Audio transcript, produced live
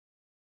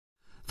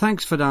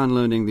Thanks for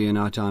downloading the In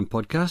Our Time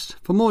podcast.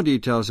 For more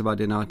details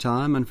about In Our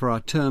Time and for our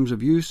terms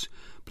of use,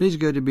 please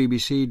go to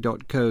bbc.co.uk/Radio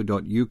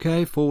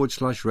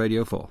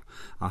 4.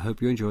 I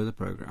hope you enjoy the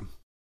programme.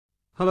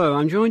 Hello,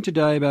 I'm joined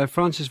today by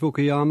Francis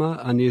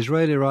Fukuyama and the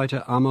Israeli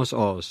writer Amos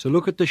Oz to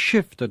look at the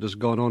shift that has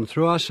gone on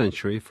through our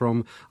century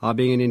from our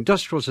being an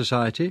industrial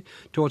society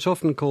to what's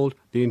often called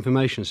the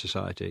information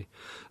society.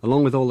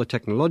 Along with all the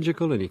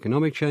technological and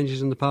economic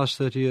changes in the past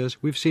 30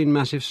 years, we've seen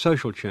massive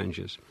social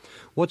changes.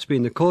 What's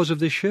been the cause of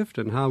this shift,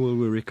 and how will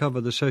we recover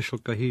the social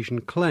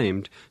cohesion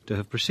claimed to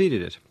have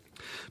preceded it?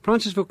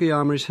 Francis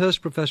Fukuyama is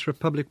Hirst Professor of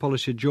Public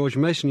Policy at George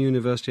Mason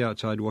University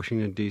outside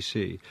Washington,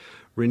 D.C.,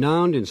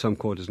 renowned, in some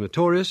quarters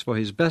notorious, for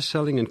his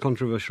best-selling and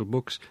controversial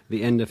books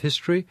The End of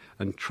History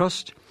and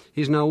Trust.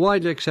 He is now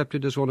widely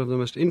accepted as one of the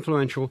most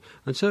influential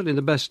and certainly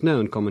the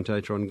best-known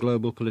commentator on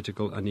global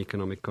political and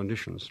economic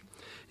conditions.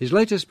 His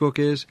latest book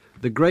is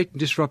The Great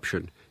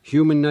Disruption,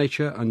 Human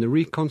Nature and the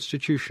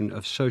Reconstitution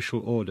of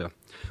Social Order,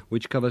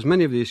 which covers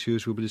many of the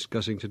issues we'll be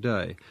discussing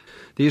today.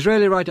 The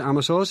Israeli writer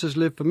Amos Oz has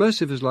lived for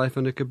most of his life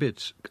on a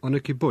kibbutz,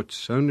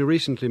 only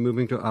recently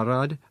moving to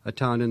Arad, a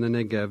town in the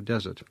Negev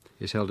desert.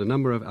 He's held a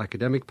number of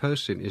academic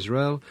posts in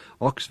Israel,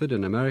 Oxford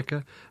and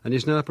America, and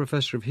is now a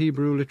professor of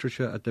Hebrew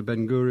literature at the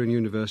Ben-Gurion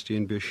University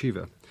in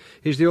Beer-Sheva.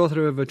 He's the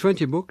author of over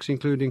 20 books,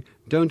 including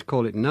Don't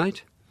Call It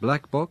Night,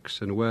 Black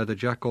Box and Where the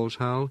Jackals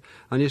Howl,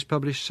 and he has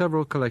published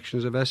several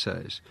collections of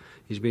essays.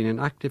 He's been an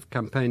active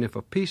campaigner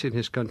for peace in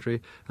his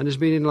country and has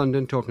been in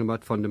London talking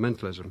about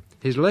fundamentalism.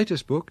 His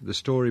latest book, The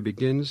Story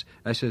Begins,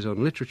 Essays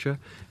on Literature,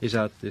 is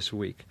out this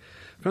week.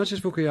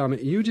 Francis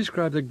Fukuyama, you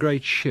describe the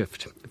great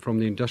shift from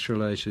the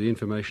industrial age to the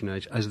information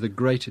age as the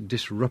great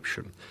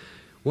disruption.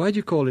 Why do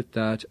you call it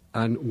that,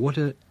 and what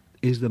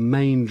is the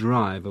main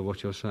drive of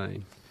what you're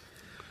saying?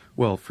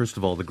 Well, first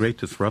of all, the Great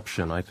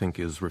Disruption, I think,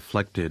 is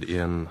reflected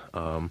in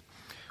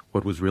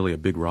what was really a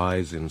big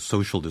rise in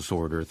social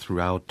disorder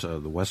throughout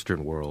the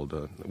Western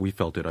world. We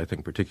felt it, I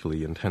think,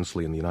 particularly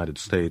intensely in the United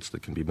States,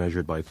 that can be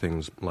measured by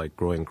things like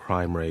growing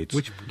crime rates.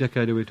 Which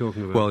decade are we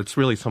talking about? Well, it's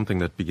really something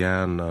that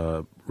began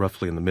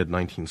roughly in the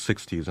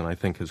mid-1960s and I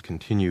think has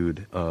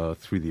continued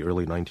through the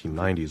early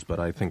 1990s, but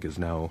I think is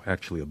now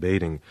actually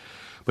abating.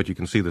 But you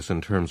can see this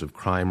in terms of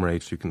crime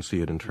rates. You can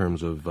see it in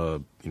terms of,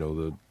 the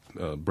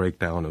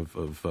breakdown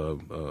of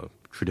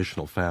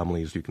traditional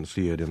families. You can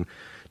see it in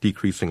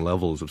decreasing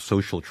levels of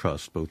social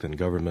trust, both in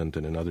government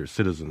and in other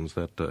citizens,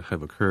 that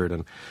have occurred.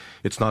 And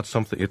it's not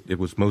something, it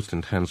was most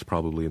intense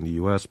probably in the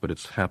U.S., but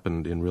it's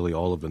happened in really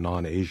all of the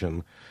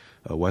non-Asian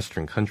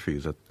Western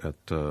countries at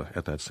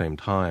that same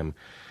time.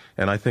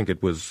 And I think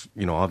it was,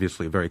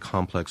 obviously a very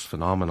complex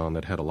phenomenon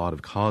that had a lot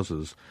of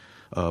causes.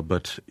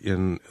 But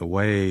in a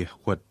way,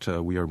 what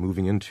we are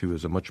moving into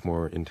is a much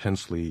more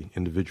intensely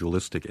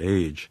individualistic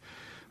age.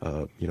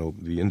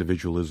 The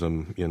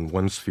individualism in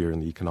one sphere,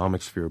 in the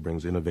economic sphere,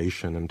 brings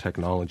innovation and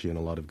technology and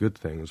a lot of good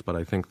things. But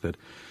I think that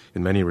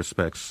in many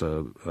respects,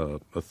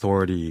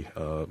 authority,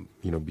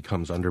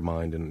 becomes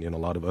undermined in a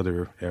lot of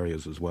other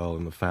areas as well,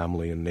 in the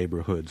family and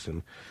neighborhoods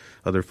and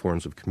other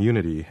forms of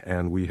community.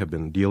 And we have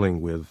been dealing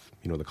with,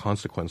 the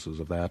consequences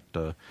of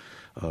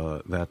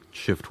that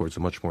shift towards a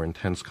much more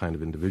intense kind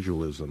of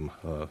individualism,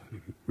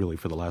 really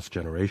for the last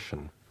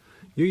generation.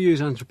 You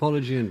use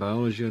anthropology and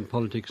biology and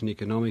politics and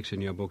economics in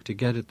your book to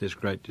get at this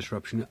great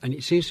disruption, and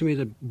it seems to me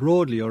that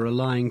broadly you're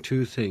allying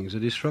two things: a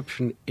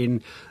disruption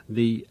in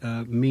the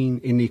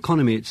in the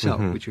economy itself,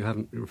 which you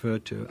haven't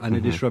referred to, and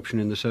a disruption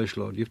in the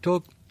social order.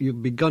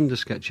 You've begun to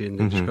sketch in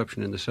the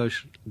disruption in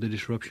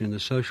the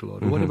social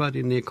order. What about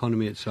in the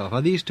economy itself?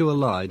 Are these two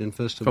allied? And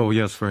first of all,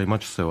 yes, very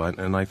much so.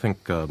 And I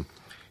think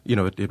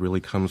it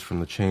really comes from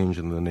the change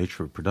in the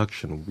nature of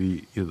production.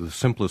 The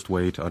simplest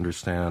way to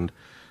understand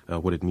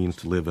what it means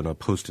to live in a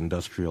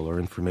post-industrial or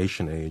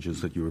information age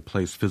is that you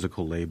replace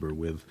physical labor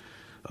with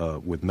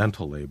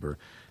mental labor.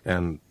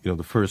 And,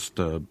 the first,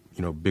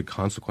 big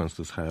consequence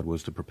this had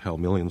was to propel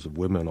millions of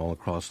women all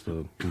across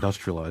the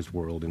industrialized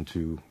world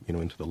into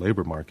the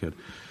labor market,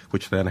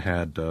 which then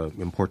had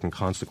important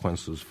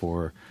consequences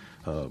for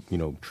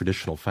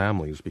traditional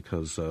families,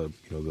 because the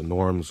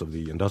norms of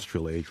the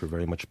industrial age were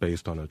very much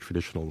based on a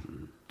traditional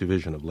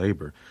division of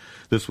labor.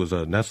 This was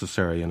a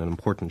necessary and an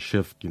important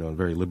shift, a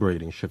very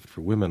liberating shift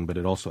for women, but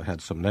it also had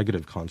some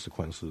negative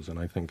consequences, and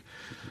I think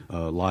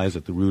lies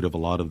at the root of a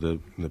lot of the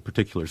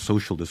particular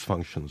social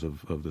dysfunctions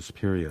of this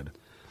period.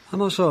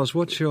 Amos Oz,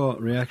 what's your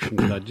reaction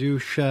to that? Do you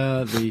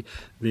share the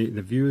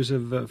views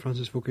of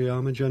Francis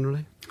Fukuyama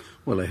generally?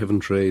 Well, I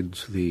haven't read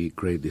The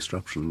Great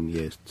Disruption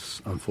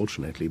yet,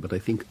 unfortunately, but I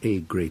think a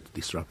great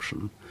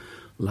disruption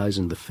lies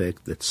in the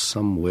fact that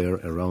somewhere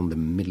around the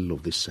middle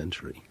of this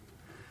century,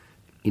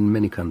 in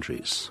many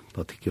countries,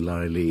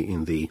 particularly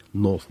in the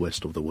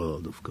northwest of the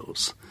world, of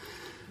course,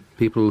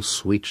 people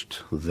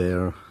switched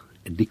their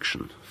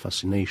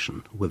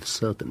fascination with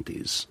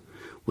certainties,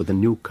 with a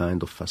new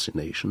kind of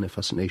fascination, a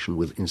fascination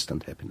with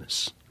instant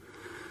happiness.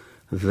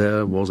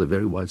 There was a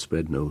very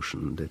widespread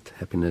notion that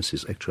happiness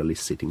is actually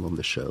sitting on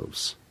the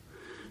shelves.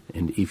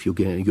 And if you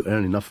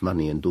earn enough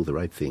money and do the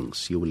right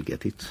things, you will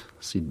get it,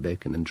 sit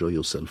back and enjoy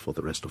yourself for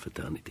the rest of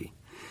eternity.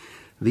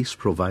 This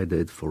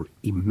provided for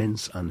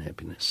immense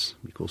unhappiness,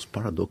 because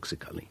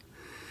paradoxically,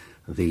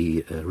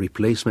 the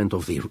replacement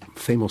of the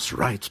famous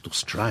right to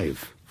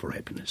strive for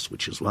happiness,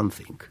 which is one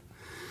thing,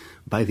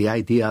 by the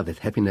idea that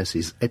happiness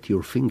is at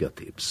your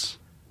fingertips,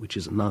 which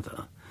is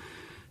another,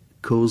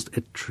 caused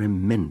a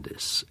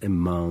tremendous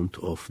amount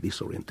of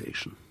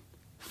disorientation,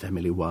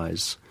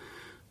 family-wise,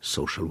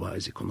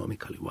 social-wise,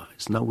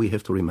 economically-wise. Now we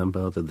have to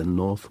remember that the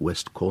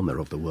northwest corner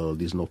of the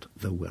world is not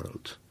the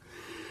world.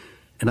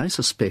 And I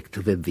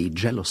suspect that the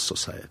jealous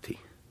society,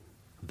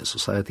 the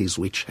societies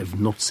which have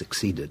not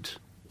succeeded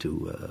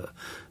to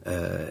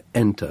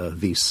enter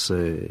this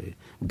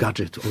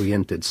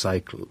gadget-oriented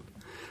cycle,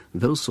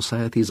 those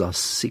societies are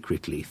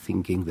secretly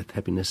thinking that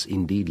happiness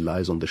indeed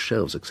lies on the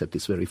shelves, except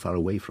it's very far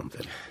away from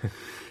them.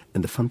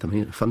 And the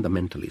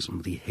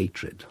fundamentalism, the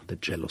hatred, the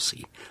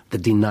jealousy, the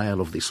denial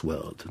of this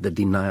world, the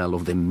denial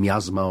of the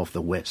miasma of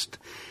the West,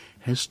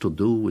 has to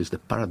do with the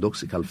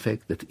paradoxical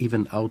fact that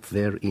even out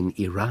there in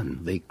Iran,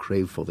 they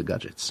crave for the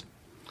gadgets.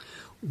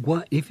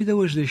 What, if there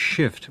was this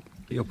shift,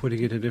 you're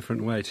putting it a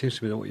different way, it seems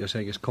to me that what you're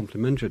saying is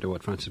complementary to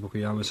what Francis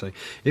Fukuyama was saying.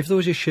 If there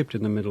was a shift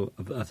in the middle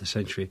of the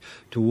century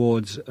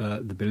towards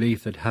the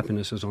belief that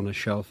happiness is on a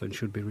shelf and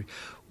should be...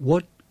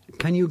 what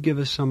can you give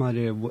us some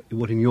idea of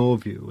what, in your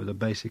view, were the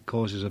basic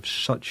causes of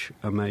such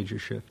a major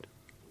shift?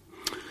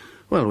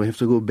 Well, we have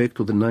to go back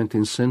to the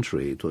 19th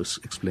century to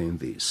explain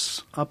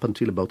this. Up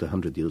until about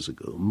 100 years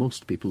ago,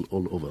 most people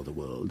all over the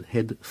world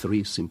had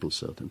three simple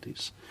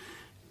certainties.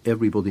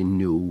 Everybody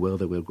knew where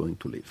they were going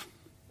to live,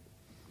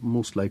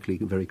 most likely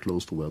very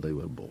close to where they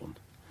were born.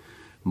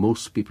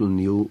 Most people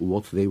knew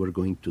what they were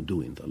going to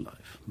do in their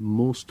life.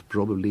 Most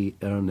probably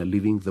earn a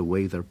living the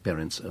way their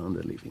parents earned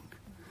a living.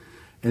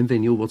 And they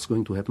knew what's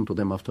going to happen to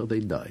them after they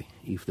die.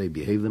 If they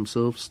behave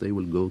themselves, they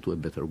will go to a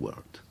better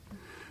world.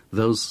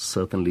 Those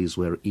certainties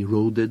were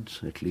eroded,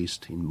 at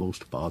least in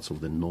most parts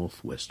of the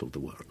northwest of the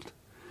world.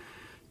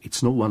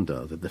 It's no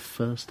wonder that the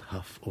first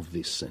half of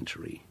this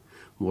century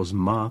was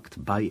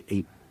marked by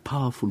a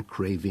powerful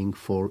craving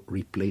for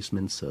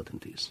replacement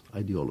certainties,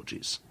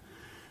 ideologies,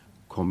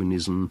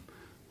 communism,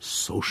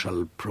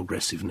 social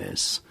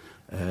progressiveness,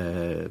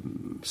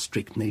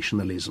 strict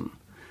nationalism,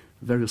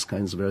 various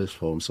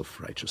forms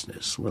of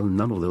righteousness. Well,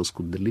 none of those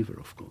could deliver,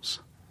 of course.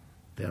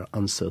 They are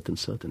uncertain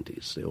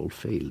certainties. They all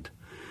failed.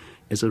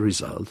 As a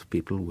result,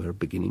 people were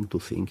beginning to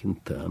think in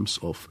terms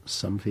of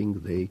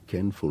something they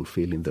can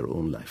fulfill in their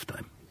own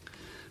lifetime.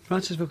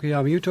 Francis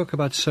Fukuyama, you talk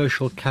about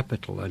social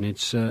capital, and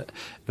it's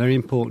very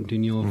important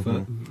in your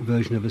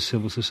version of a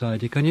civil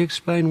society. Can you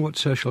explain what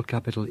social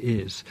capital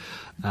is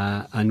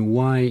and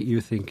why you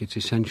think it's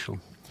essential?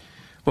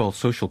 Well,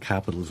 social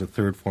capital is a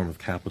third form of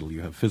capital.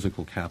 You have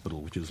physical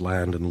capital, which is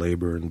land and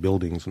labor and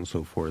buildings and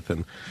so forth,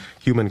 and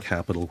human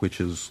capital, which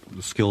is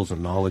the skills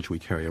and knowledge we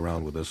carry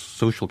around with us.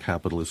 Social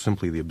capital is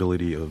simply the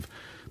ability of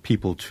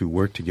people to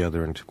work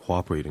together and to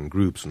cooperate in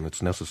groups, and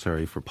it's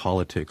necessary for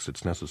politics,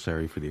 it's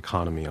necessary for the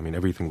economy. I mean,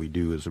 everything we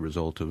do is a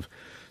result of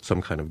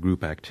some kind of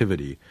group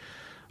activity.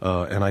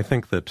 And I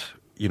think that,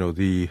 you know,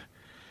 the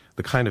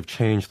kind of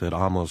change that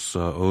Amos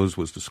Oz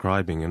was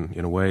describing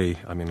in a way,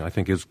 I mean, I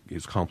think is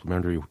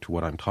complementary to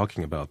what I'm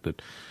talking about,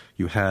 that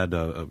you had,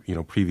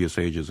 previous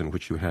ages in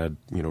which you had,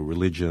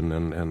 religion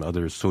and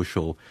other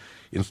social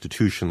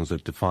institutions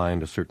that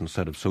defined a certain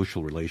set of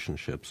social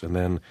relationships, and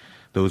then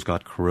those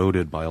got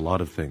corroded by a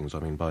lot of things. I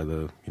mean, by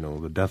the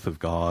death of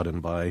God,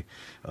 and by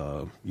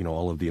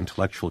all of the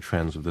intellectual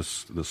trends of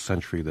this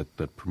century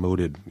that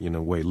promoted, in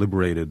a way,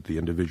 liberated the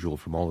individual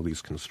from all of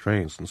these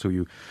constraints. And so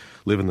you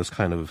live in this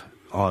kind of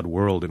odd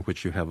world in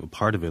which you have a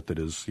part of it that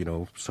is,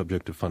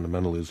 subject to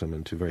fundamentalism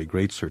and to very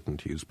great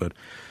certainties. But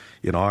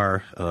in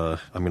our, I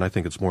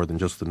think it's more than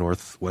just the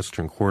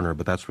northwestern corner,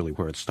 but that's really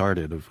where it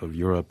started, of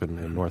Europe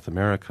and North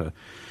America.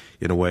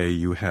 In a way,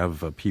 you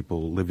have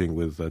people living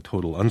with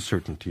total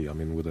uncertainty,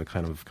 with a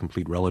kind of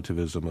complete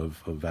relativism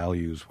of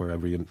values, where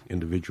every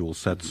individual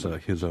sets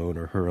his own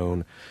or her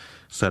own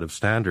set of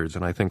standards.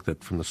 And I think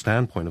that from the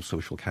standpoint of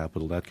social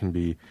capital, that can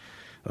be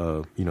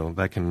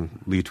that can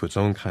lead to its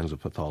own kinds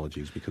of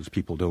pathologies, because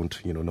people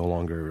don't, no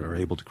longer are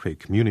able to create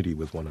community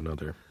with one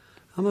another.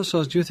 Amos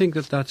Oz, do you think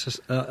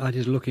that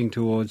is looking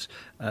towards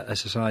a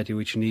society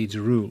which needs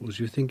rules?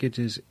 Do you think it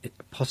is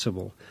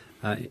possible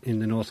in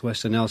the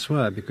Northwest and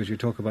elsewhere, because you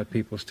talk about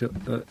people still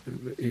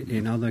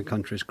in other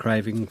countries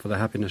craving for the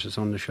happiness that's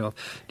on the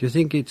shelf? Do you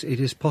think it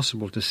is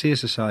possible to see a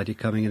society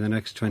coming in the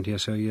next 20 or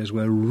so years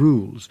where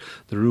rule-based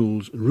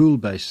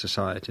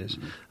societies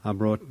are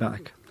brought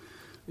back?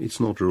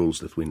 It's not rules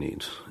that we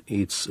need.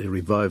 It's a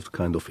revived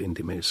kind of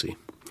intimacy.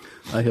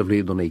 I have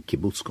lived on a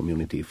kibbutz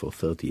community for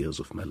 30 years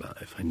of my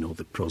life. I know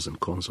the pros and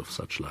cons of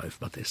such life,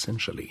 but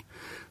essentially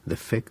the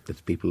fact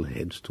that people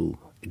had to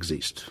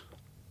exist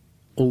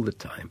all the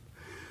time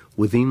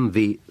within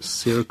the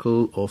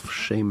circle of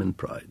shame and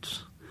pride,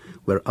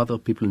 where other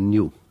people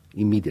knew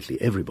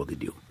immediately, everybody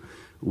knew,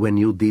 when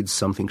you did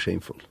something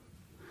shameful.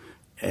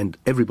 And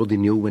everybody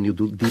knew when you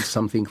did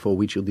something for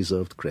which you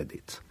deserved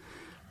credit.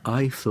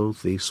 I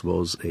thought this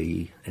was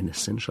an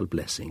essential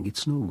blessing.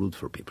 It's no good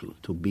for people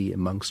to be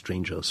among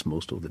strangers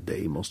most of the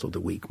day, most of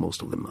the week,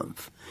 most of the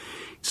month.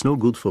 It's no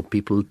good for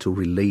people to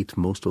relate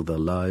most of their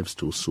lives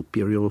to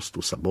superiors,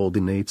 to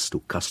subordinates, to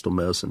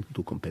customers, and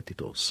to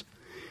competitors.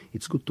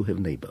 It's good to have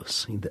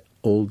neighbors, in the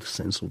old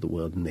sense of the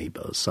word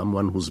neighbor,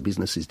 someone whose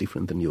business is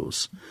different than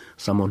yours,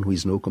 someone who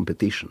is no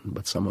competition,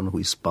 but someone who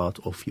is part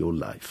of your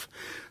life,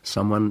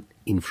 someone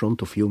in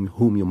front of you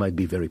whom you might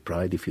be very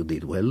proud if you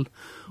did well,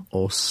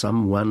 or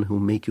someone who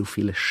make you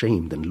feel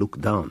ashamed and look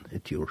down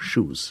at your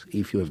shoes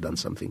if you have done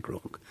something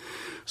wrong.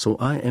 So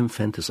I am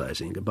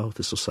fantasizing about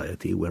a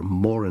society where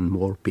more and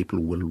more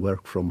people will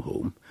work from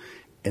home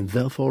and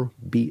therefore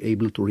be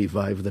able to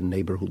revive the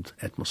neighborhood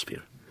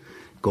atmosphere.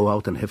 Go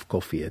out and have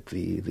coffee at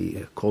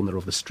the corner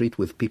of the street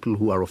with people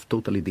who are of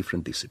totally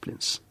different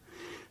disciplines.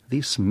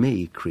 This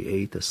may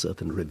create a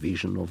certain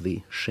revision of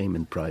the shame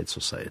and pride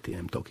society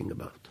I'm talking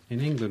about. In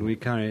England, we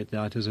carry it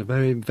out as a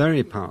very,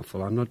 very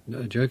powerful, I'm not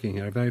joking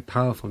here, a very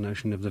powerful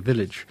notion of the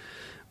village,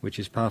 which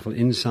is powerful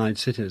inside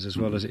cities as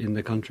well as in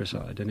the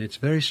countryside. And it's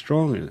very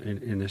strong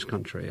in this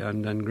country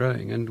and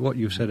growing. And what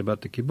you said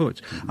about the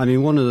kibbutz, I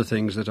mean, one of the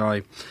things that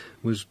I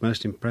was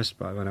most impressed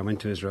by when I went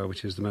to Israel,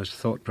 which is the most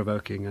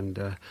thought-provoking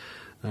and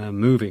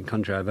moving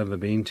country I've ever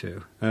been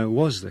to,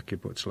 was the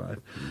kibbutz life.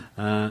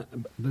 A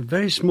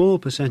very small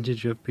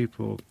percentage of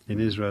people in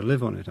Israel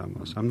live on it,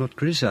 Amos. I'm not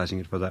criticizing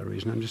it for that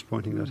reason, I'm just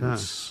pointing that out.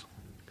 It's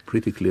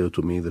pretty clear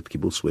to me that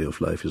kibbutz way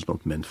of life is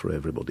not meant for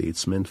everybody.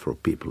 It's meant for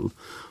people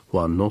who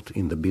are not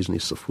in the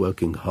business of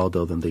working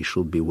harder than they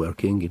should be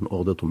working in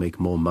order to make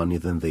more money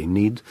than they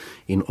need,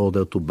 in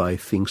order to buy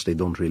things they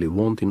don't really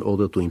want, in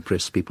order to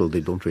impress people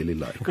they don't really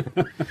like.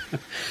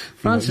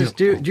 Francis,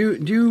 do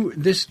you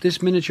this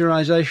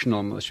miniaturization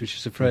almost, which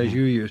is the phrase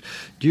you use,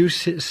 do you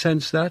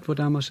sense that, what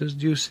Amos says?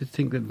 Do you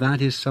think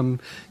that is some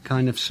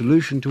kind of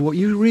solution to what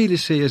you really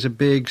see as a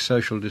big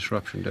social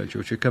disruption, don't you,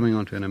 which you're coming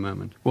on to in a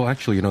moment? Well,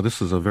 actually,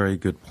 this is a very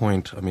good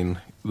point. I mean,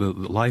 the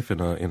life in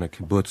a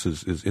kibbutz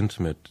is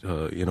intimate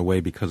in a way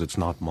because it's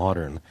not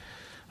modern.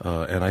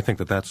 And I think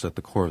that's at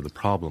the core of the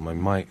problem. I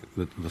mean,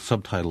 the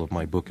subtitle of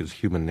my book is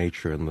Human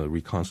Nature and the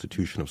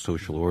Reconstitution of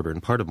Social Order.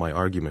 And part of my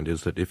argument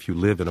is that if you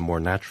live in a more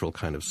natural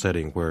kind of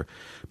setting where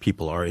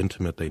people are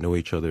intimate, they know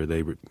each other,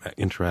 they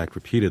interact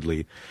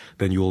repeatedly,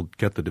 then you'll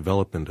get the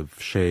development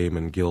of shame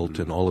and guilt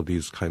and all of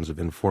these kinds of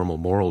informal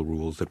moral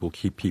rules that will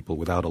keep people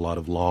without a lot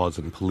of laws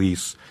and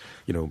police,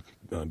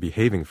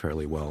 behaving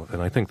fairly well.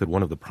 And I think that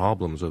one of the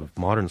problems of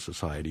modern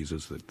societies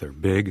is that they're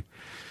big,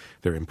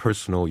 they're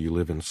impersonal, you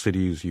live in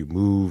cities, you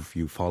move,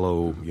 you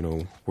follow,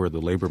 where the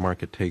labor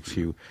market takes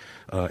you,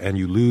 and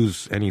you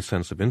lose any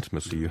sense of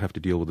intimacy. You have to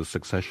deal with a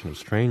succession of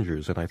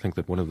strangers. And I think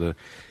that one of the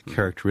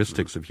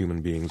characteristics of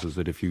human beings is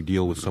that if you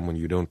deal with someone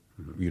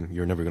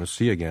you're never going to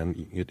see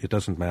again, it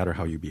doesn't matter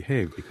how you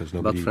behave because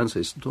nobody... But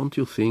Francis, don't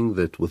you think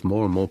that with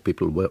more and more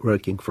people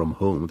working from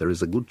home, there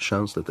is a good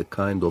chance that a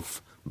kind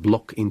of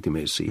block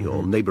intimacy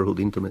or neighborhood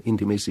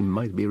intimacy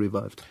might be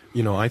revived?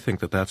 I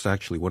think that's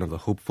actually one of the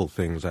hopeful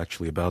things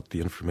actually about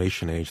the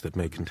information age that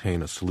may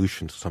contain a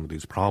solution to some of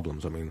these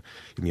problems. I mean,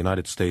 in the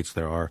United States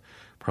there are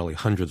probably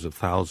hundreds of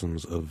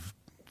thousands of,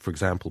 for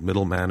example,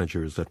 middle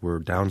managers that were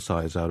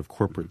downsized out of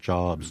corporate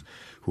jobs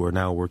who are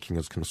now working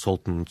as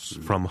consultants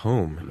from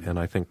home. And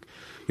I think,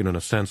 in a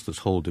sense, this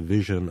whole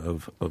division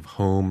of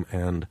home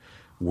and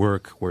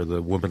work where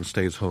the woman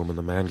stays home and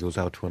the man goes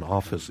out to an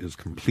office is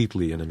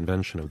completely an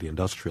invention of the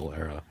industrial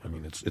era. I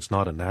mean, it's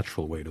not a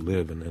natural way to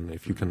live. And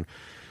if you can,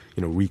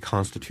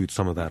 reconstitute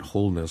some of that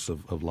wholeness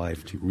of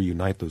life to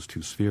reunite those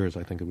two spheres,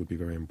 I think it would be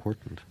very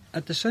important.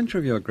 At the centre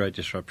of your great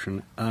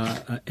disruption,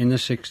 in the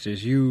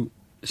 60s, you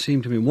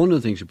seem to me one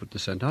of the things you put at the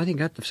centre, I think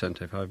at the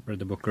centre, if I've read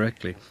the book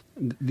correctly,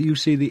 you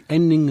see the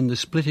ending and the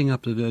splitting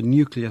up of the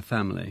nuclear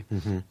family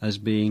as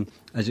being,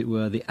 as it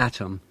were, the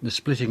atom, the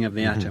splitting of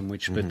the atom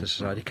which split the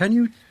society. Can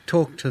you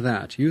talk to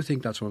that? You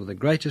think that's one of the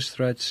greatest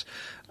threats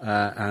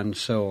and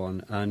so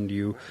on, and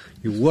you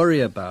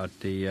worry about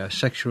the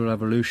sexual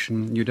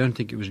revolution. You don't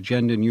think it was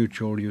gender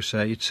neutral. You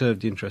say it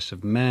served the interests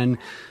of men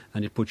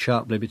and it put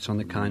sharp limits on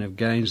the kind of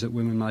gains that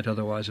women might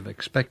otherwise have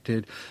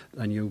expected,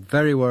 and you're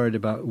very worried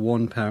about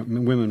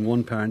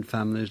one-parent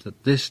families,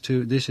 that this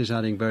is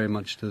adding very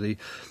much to the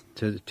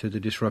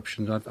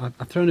disruptions.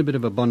 I've thrown a bit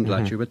of a bundle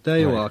at you, but there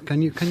you are.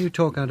 Can you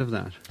talk out of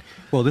that?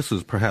 Well, this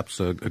is perhaps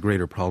a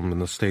greater problem in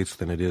the States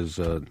than it is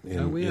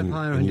in we have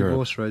higher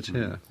divorce rates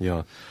here.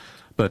 Yeah.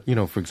 But,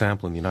 for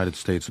example, in the United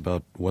States,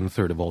 about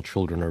 1/3 of all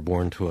children are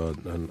born to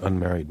an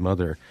unmarried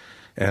mother.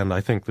 And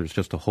I think there's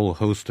just a whole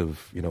host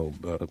of,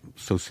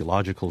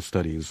 sociological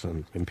studies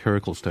and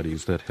empirical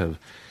studies that have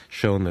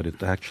shown that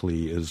it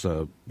actually is,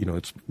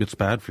 it's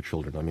bad for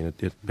children. I mean,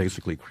 it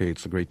basically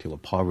creates a great deal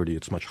of poverty.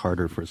 It's much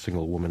harder for a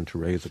single woman to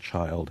raise a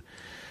child.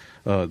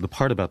 The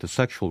part about the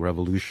sexual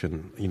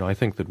revolution, I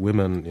think that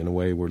women, in a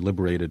way, were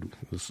liberated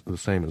the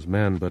same as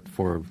men, but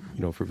for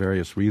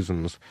various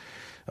reasons,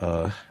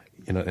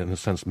 in a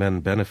sense, men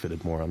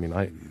benefited more. I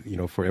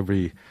mean, for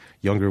every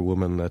younger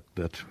woman that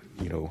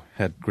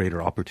had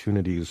greater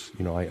opportunities,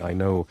 I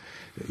know,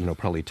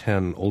 probably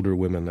 10 older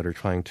women that are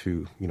trying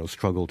to,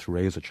 struggle to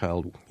raise a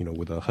child,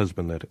 with a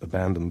husband that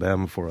abandoned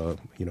them for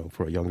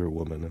a younger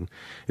woman. And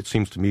it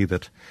seems to me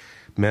that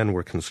men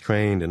were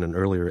constrained in an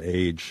earlier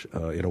age,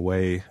 in a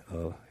way,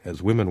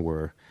 as women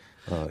were.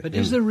 But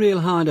is there real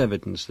hard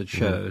evidence that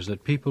shows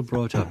that people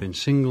brought up in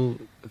single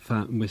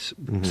families?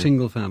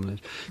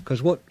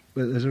 Because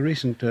there's a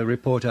recent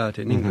report out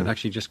in England,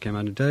 actually just came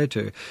out a day or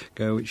two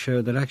ago, which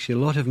showed that actually a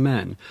lot of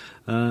men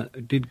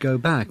did go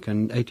back,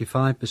 and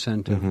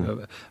 85%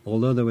 of,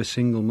 although there were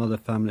single mother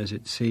families,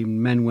 it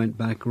seemed men went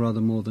back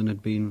rather more than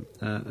had been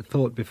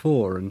thought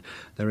before, and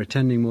they were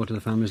attending more to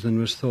the families than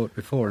was thought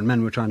before, and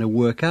men were trying to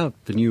work out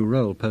the new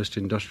role,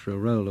 post-industrial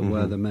role, of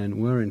where the men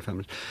were in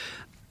families.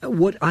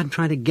 What I'm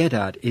trying to get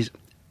at is,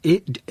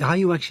 are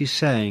you actually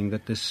saying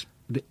that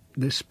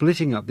the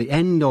splitting up, the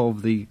end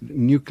of the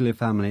nuclear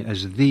family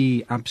as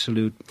the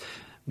absolute,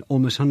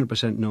 almost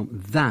 100% norm,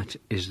 that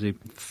is the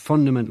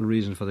fundamental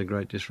reason for the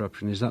Great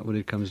Disruption? Is that what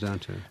it comes down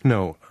to?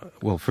 No.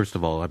 Well, first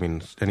of all, I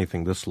mean,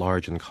 anything this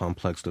large and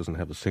complex doesn't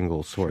have a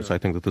single source. Sure. I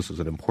think that this is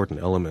an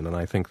important element, and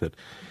I think that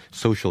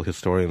social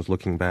historians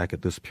looking back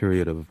at this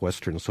period of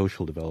Western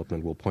social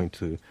development will point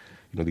to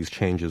these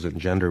changes in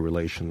gender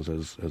relations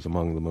as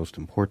among the most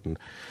important.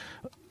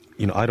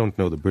 I don't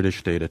know the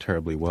British data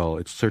terribly well.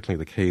 It's certainly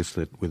the case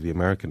that with the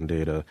American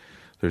data,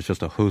 there's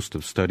just a host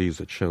of studies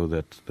that show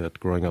that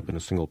growing up in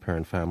a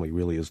single-parent family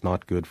really is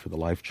not good for the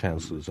life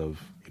chances of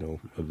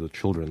the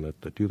children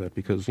that do that,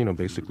 because,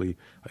 basically,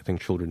 I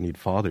think children need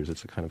fathers.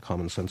 It's a kind of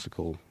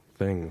commonsensical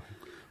thing.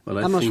 Well,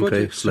 I think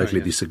I slightly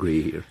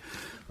disagree here.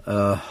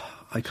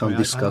 I can't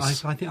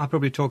discuss... I think I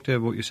probably talked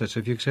over what you said, so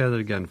if you could say that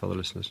again for the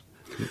listeners.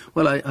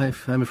 Well,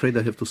 I'm afraid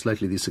I have to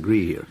slightly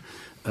disagree here.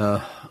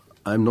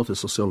 I'm not a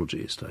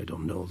sociologist. I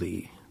don't know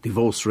the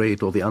divorce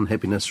rate or the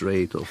unhappiness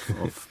rate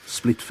of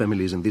split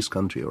families in this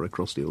country or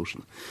across the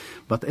ocean.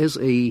 But as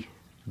a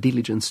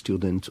diligent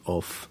student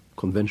of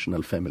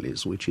conventional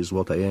families, which is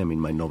what I am in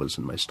my novels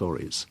and my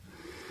stories,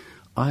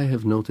 I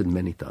have noted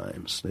many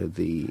times that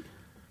the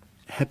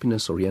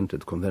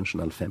happiness-oriented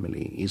conventional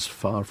family is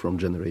far from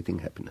generating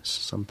happiness,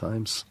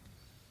 sometimes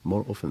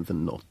more often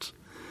than not.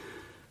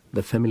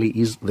 The family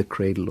is the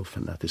cradle of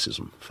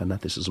fanaticism.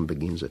 Fanaticism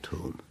begins at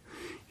home.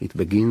 It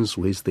begins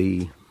with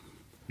the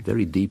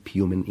very deep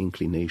human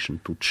inclination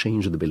to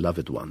change the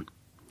beloved one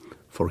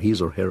for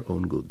his or her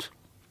own good.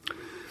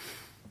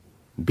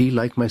 Be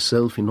like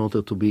myself in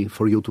order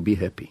for you to be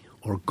happy.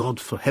 Or God,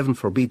 for heaven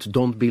forbid,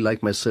 don't be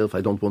like myself,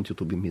 I don't want you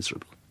to be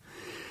miserable.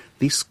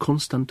 This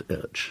constant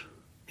urge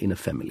in a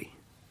family,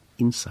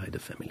 inside a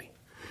family,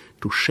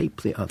 to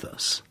shape the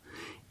others,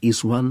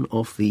 is one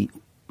of the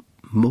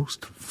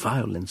most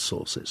violent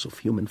sources of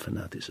human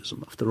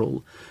fanaticism. After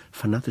all,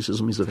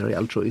 fanaticism is a very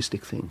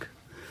altruistic thing.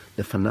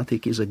 The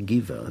fanatic is a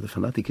giver. The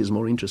fanatic is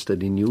more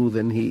interested in you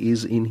than he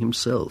is in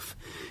himself.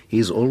 He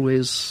is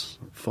always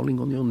falling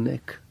on your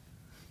neck,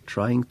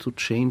 trying to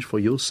change for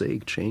your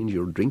sake, change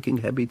your drinking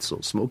habits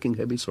or smoking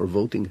habits or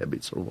voting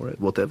habits or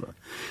whatever.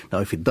 Now,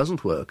 if it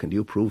doesn't work and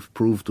you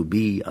prove to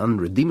be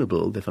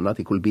unredeemable, the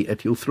fanatic will be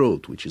at your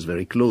throat, which is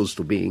very close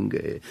to being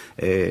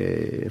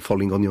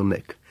falling on your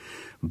neck.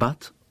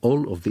 But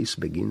all of this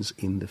begins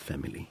in the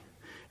family.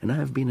 And I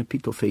have been a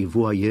bit of a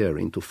voyeur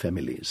into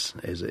families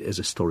as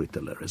a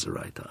storyteller, as a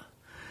writer.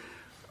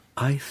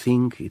 I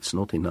think it's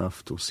not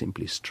enough to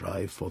simply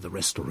strive for the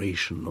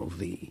restoration of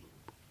the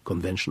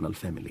conventional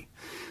family.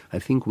 I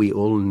think we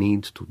all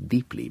need to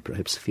deeply,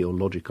 perhaps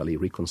theologically,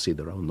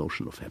 reconsider our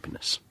notion of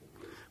happiness.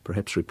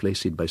 Perhaps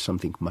replace it by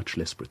something much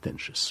less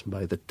pretentious,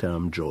 by the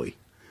term joy,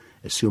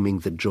 assuming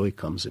that joy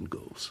comes and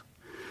goes.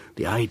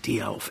 The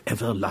idea of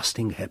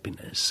everlasting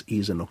happiness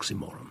is an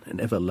oxymoron,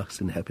 and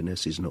everlasting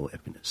happiness is no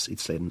happiness.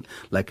 It's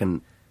like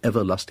an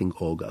everlasting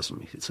orgasm.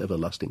 If it's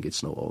everlasting,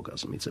 it's no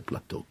orgasm. It's a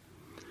plateau.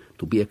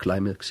 To be a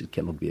climax, it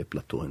cannot be a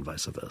plateau, and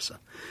vice versa.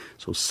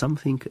 So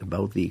something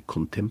about the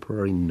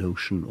contemporary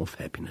notion of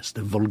happiness,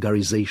 the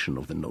vulgarization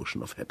of the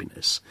notion of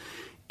happiness,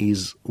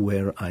 is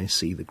where I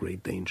see the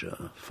great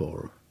danger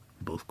for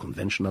both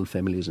conventional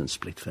families and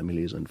split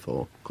families and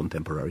for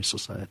contemporary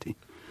society.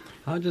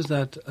 How does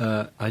that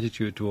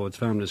attitude towards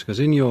families, because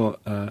in your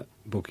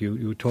book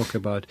you talk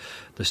about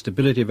the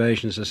stability of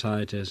Asian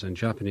societies and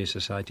Japanese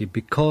society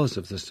because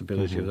of the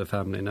stability of the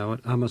family. Now, what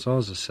Amos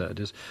Oz has said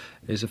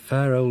is a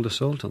fair old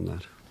assault on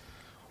that.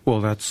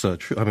 Well, that's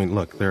true. I mean,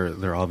 look, there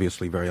are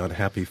obviously very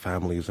unhappy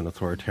families and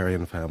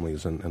authoritarian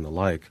families and the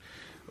like.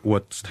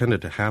 What's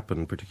tended to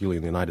happen, particularly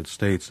in the United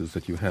States, is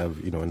that you have,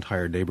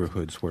 entire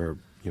neighborhoods where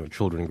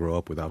children grow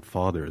up without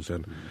fathers,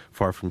 and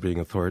far from being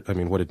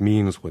what it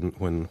means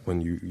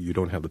when you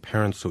don't have the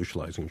parents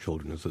socializing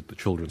children is that the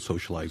children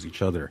socialize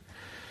each other.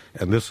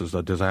 And this is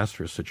a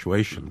disastrous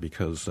situation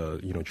because,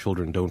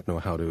 children don't know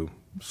how to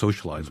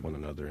socialize one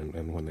another.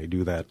 And when they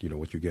do that,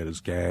 what you get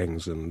is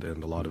gangs and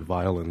a lot of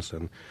violence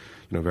and,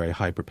 very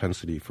high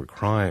propensity for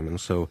crime. And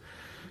so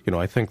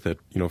I think that,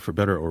 for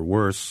better or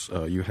worse,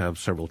 you have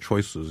several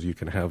choices. You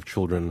can have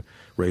children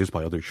raised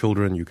by other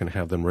children. You can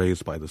have them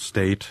raised by the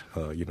state.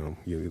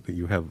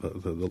 You have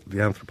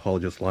the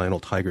anthropologist Lionel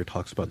Tiger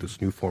talks about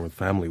this new form of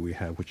family we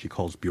have, which he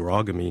calls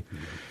bureaugamy,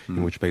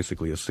 in which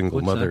basically a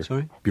single mother...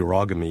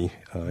 Bureaugamy,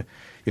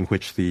 in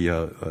which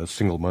the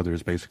single mother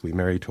is basically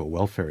married to a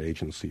welfare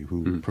agency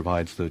who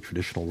provides the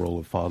traditional role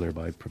of father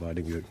by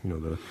providing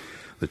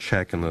the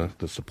check and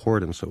the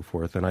support and so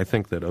forth. And I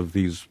think that of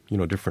these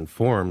different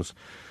forms,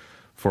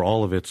 for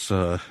all of its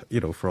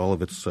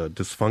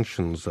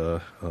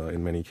dysfunctions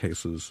in many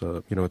cases,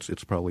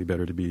 it's probably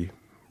better to be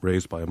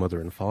raised by a mother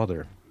and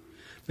father.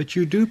 But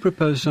you do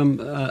propose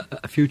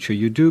a future.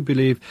 You do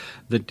believe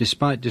that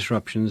despite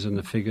disruptions and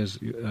the figures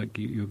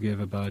you give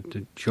about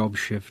job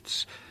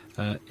shifts,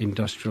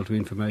 industrial to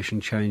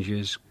information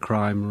changes,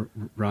 crime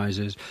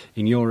rises,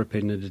 in your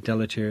opinion, the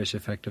deleterious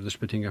effect of the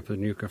splitting up of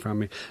the nuclear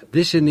family,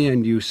 this in the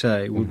end, you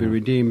say, will be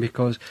redeemed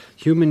because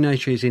human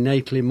nature is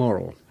innately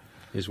moral.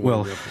 It's a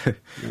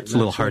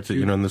little hard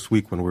to, in this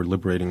week when we're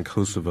liberating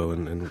Kosovo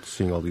and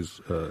seeing all these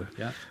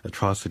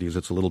atrocities,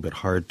 it's a little bit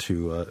hard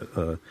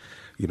to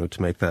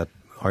make that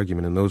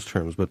argument in those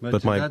terms. But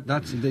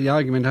that's the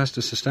argument has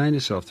to sustain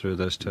itself through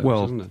those terms,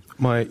 doesn't it?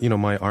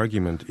 My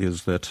argument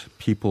is that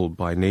people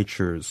by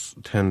nature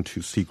tend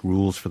to seek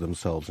rules for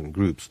themselves in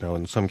groups. Now,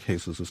 in some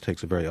cases, this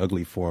takes a very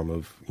ugly form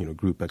of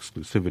group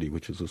exclusivity,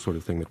 which is the sort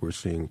of thing that we're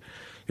seeing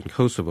in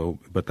Kosovo.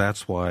 But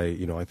that's why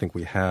I think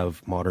we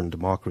have modern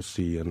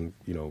democracy and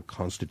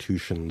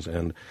constitutions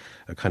and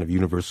a kind of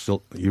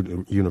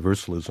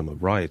universalism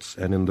of rights.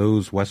 And in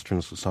those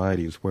Western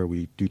societies where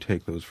we do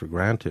take those for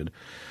granted,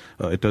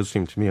 it does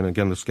seem to me, and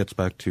again, this gets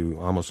back to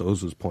Amos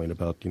Oz's point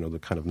about, the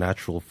kind of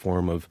natural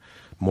form of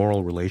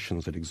moral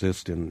relations that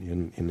exist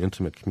in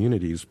intimate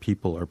communities.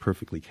 People are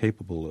perfectly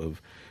capable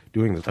of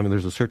doing this. I mean,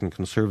 there's a certain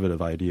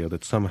conservative idea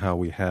that somehow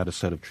we had a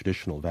set of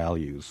traditional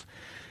values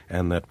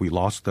and that we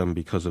lost them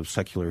because of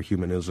secular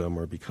humanism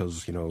or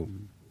because,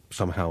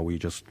 somehow we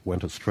just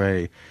went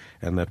astray,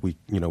 and that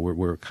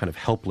we're kind of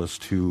helpless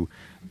to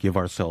give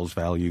ourselves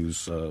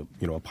values,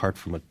 apart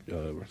from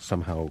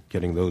somehow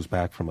getting those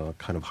back from a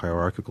kind of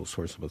hierarchical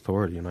source of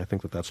authority. And I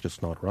think that that's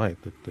just not right.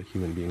 That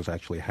human beings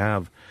actually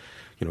have,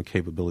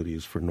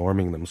 capabilities for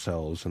norming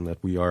themselves, and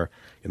that we are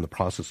in the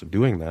process of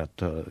doing that,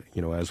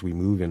 as we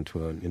move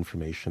into an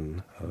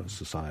information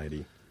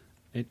society.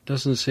 It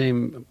doesn't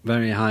seem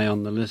very high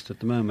on the list at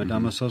the moment.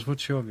 Amos Oz,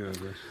 what's your view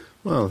of this?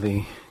 Well,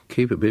 the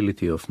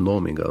capability of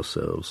norming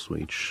ourselves,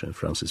 which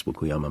Francis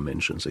Fukuyama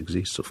mentions,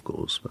 exists, of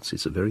course, but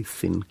it's a very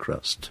thin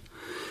crust.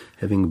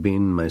 Having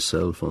been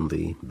myself on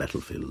the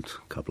battlefield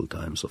a couple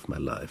times of my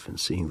life and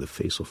seeing the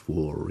face of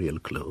war real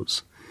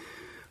close,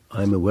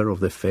 I'm aware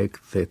of the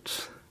fact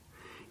that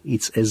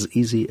it's as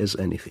easy as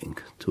anything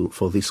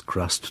for this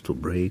crust to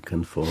break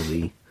and for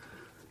the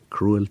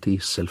cruelty,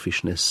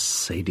 selfishness,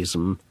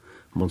 sadism,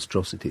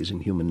 monstrosities in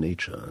human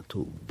nature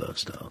to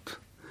burst out.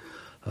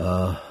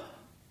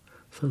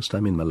 First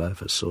time in my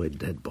life I saw a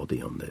dead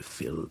body on the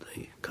field,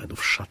 a kind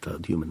of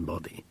shattered human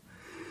body.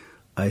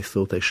 I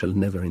thought I shall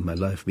never in my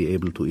life be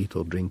able to eat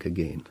or drink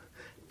again.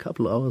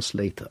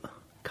 Literally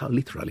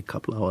a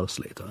couple hours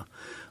later,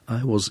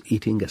 I was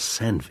eating a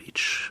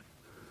sandwich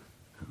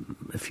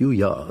a few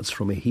yards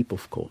from a heap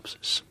of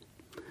corpses.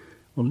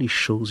 Only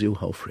shows you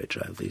how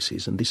fragile this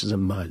is, and this is a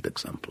mild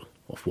example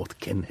of what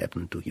can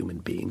happen to human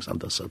beings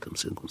under certain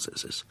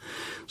circumstances.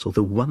 So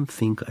the one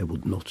thing I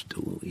would not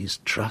do is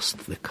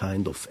trust the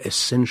kind of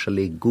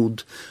essentially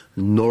good,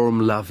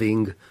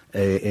 norm-loving,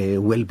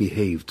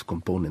 well-behaved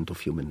component of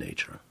human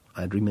nature.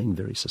 I'd remain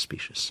very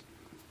suspicious.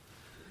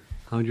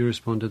 How do you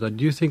respond to that?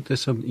 Do you think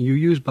there's some... You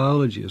use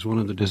biology as one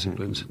of the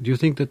disciplines. Do you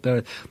think that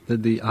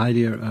the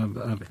idea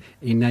of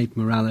innate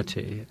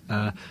morality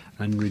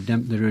and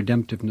the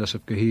redemptiveness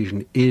of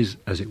cohesion is,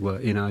 as it were,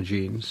 in our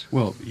genes?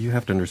 Well, you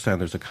have to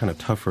understand there's a kind of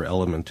tougher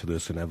element to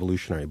this in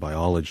evolutionary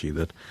biology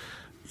that,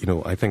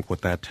 I think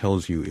what that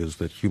tells you is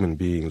that human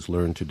beings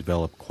learn to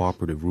develop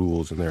cooperative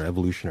rules in their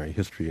evolutionary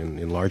history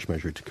in large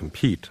measure to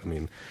compete. I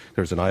mean,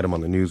 there's an item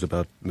on the news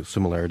about the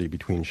similarity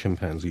between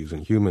chimpanzees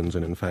and humans,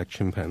 and in fact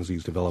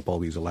chimpanzees develop all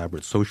these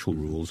elaborate social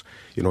rules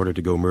in order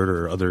to go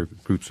murder other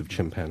groups of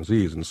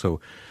chimpanzees. And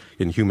so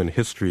in human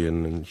history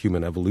and in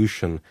human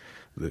evolution,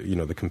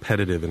 the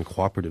competitive and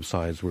cooperative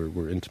sides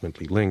were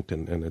intimately linked,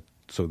 and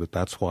so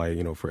that's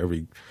why, for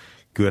every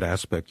good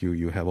aspect,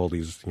 you have all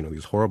these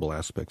these horrible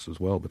aspects as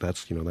well. But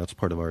that's that's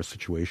part of our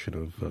situation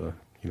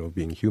of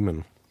being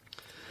human.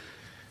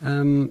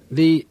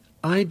 The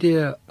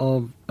idea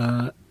of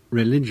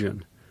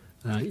religion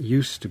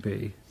used to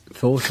be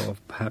thought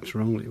of, perhaps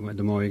wrongly,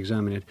 the more you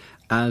examine it,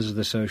 as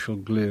the social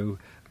glue,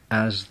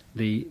 as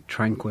the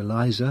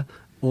tranquilizer,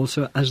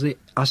 also as the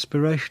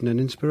aspiration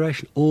and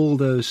inspiration, all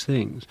those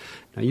things.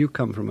 Now, you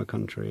come from a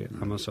country,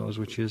 Amos Oz,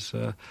 which is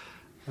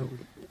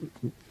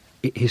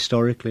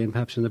historically and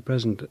perhaps in the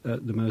present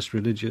the most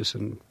religious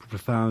and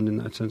profound, in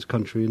that sense,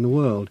 country in the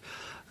world.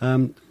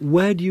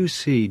 Where do you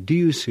see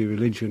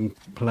religion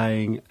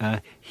playing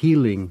a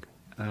healing,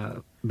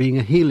 being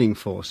a healing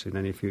force in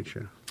any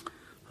future?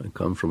 I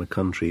come from a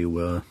country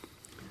where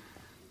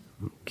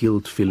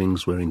guilt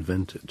feelings were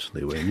invented.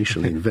 They were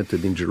initially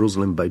invented in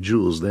Jerusalem by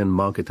Jews, then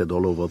marketed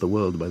all over the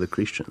world by the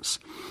Christians.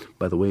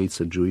 By the way,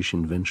 it's a Jewish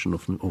invention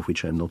of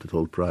which I'm not at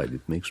all proud.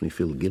 It makes me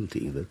feel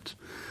guilty that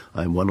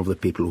I'm one of the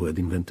people who had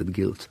invented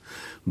guilt.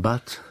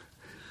 But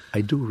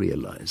I do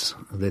realize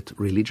that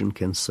religion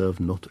can serve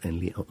not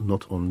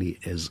only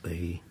as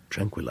a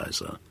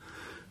tranquilizer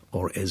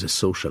or as a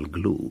social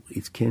glue.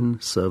 It can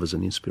serve as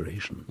an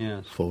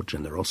inspiration for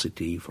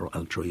generosity, for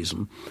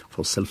altruism,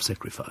 for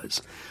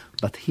self-sacrifice.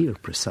 But here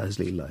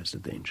precisely lies the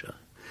danger.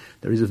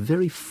 There is a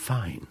very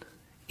fine,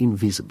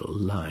 invisible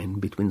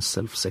line between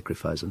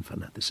self-sacrifice and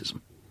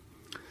fanaticism.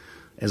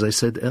 As I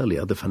said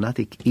earlier, the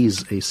fanatic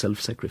is a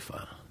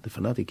self-sacrificer. The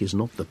fanatic is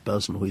not the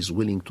person who is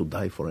willing to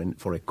die for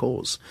a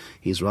cause.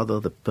 He is rather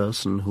the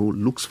person who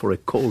looks for a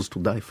cause to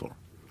die for.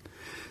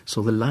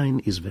 So the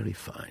line is very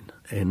fine,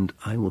 and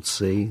I would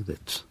say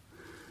that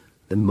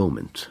the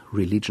moment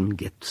religion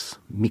gets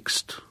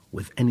mixed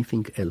with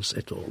anything else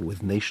at all,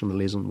 with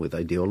nationalism, with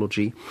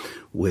ideology,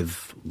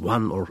 with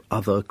one or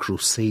other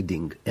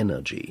crusading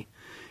energy,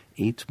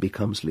 it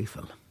becomes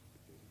lethal.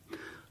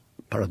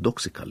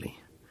 Paradoxically,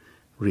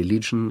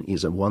 religion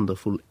is a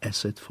wonderful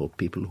asset for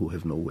people who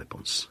have no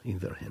weapons in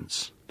their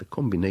hands. The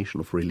combination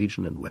of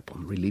religion and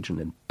weapon, religion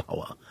and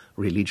power,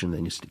 religion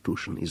and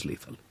institution is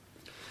lethal.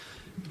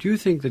 Do you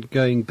think that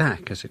going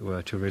back, as it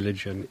were, to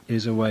religion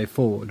is a way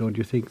forward, or do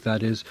you think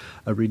that is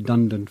a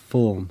redundant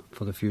form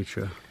for the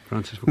future,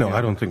 Francis Fukuyama? No,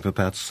 I don't think that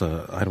that's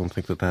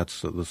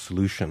the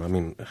solution. I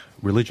mean,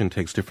 religion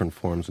takes different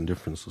forms in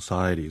different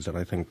societies, and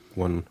I think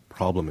one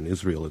problem in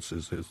Israel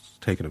is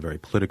taken a very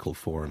political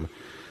form.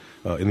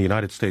 In the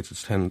United States,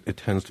 it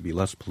tends to be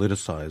less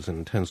politicized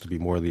and tends to be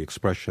more the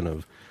expression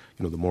of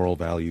the moral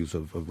values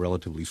of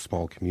relatively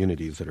small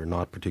communities that are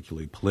not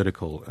particularly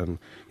political, and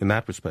in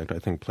that respect I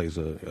think plays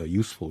a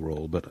useful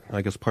role. But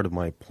I guess part of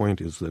my point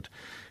is that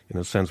in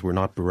a sense we're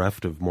not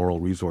bereft of moral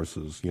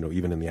resources,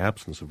 even in the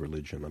absence of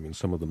religion. I mean,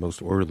 some of the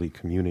most orderly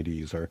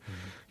communities are,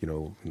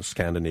 in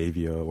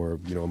Scandinavia or,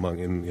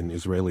 in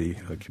Israeli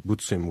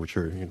kibbutzim, which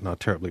are not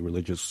terribly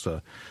religious,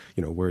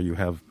 where you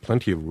have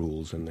plenty of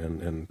rules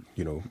and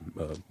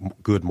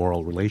good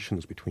moral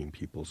relations between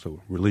people.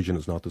 So religion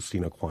is not the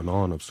sine qua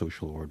non of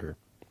social order.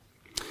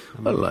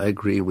 Well, I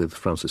agree with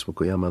Francis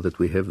Fukuyama that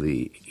we have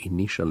the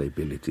initial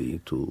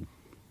ability to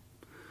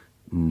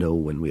know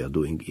when we are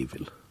doing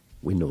evil.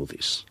 We know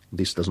this.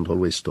 This doesn't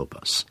always stop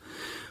us.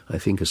 I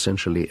think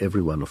essentially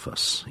every one of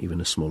us, even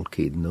a small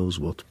kid, knows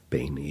what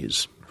pain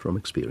is from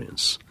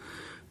experience.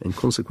 And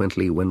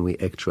consequently, when we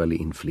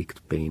actually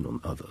inflict pain on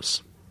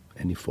others,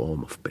 any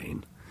form of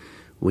pain,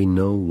 we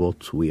know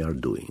what we are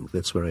doing.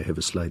 That's where I have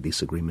a slight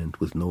disagreement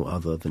with no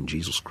other than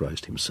Jesus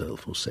Christ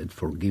himself, who said,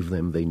 "Forgive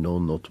them, they know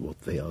not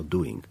what they are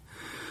doing."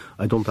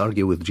 I don't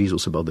argue with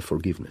Jesus about the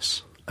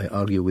forgiveness. I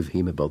argue with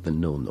him about the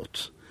know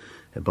not,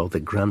 about the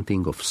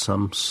granting of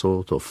some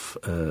sort of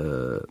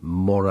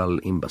moral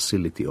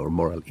imbecility or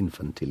moral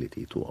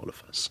infantility to all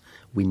of us.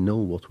 We know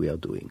what we are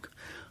doing.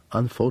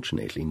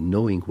 Unfortunately,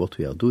 knowing what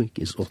we are doing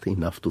is not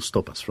enough to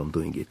stop us from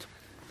doing it.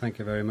 Thank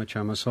you very much,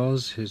 Amos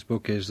Oz. His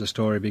book is The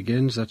Story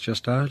Begins, that's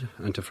just out,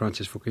 and to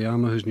Francis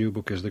Fukuyama, whose new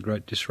book is The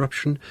Great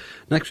Disruption.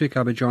 Next week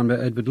I'll be joined by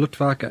Edward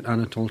Luttwak and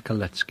Anatol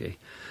Kaletsky.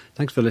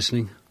 Thanks for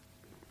listening.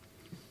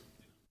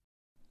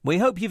 We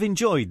hope you've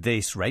enjoyed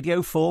this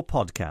Radio 4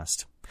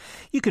 podcast.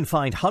 You can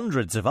find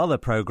hundreds of other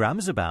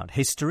programmes about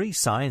history,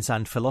 science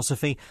and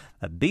philosophy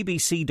at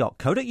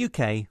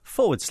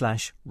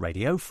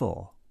bbc.co.uk/Radio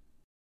 4.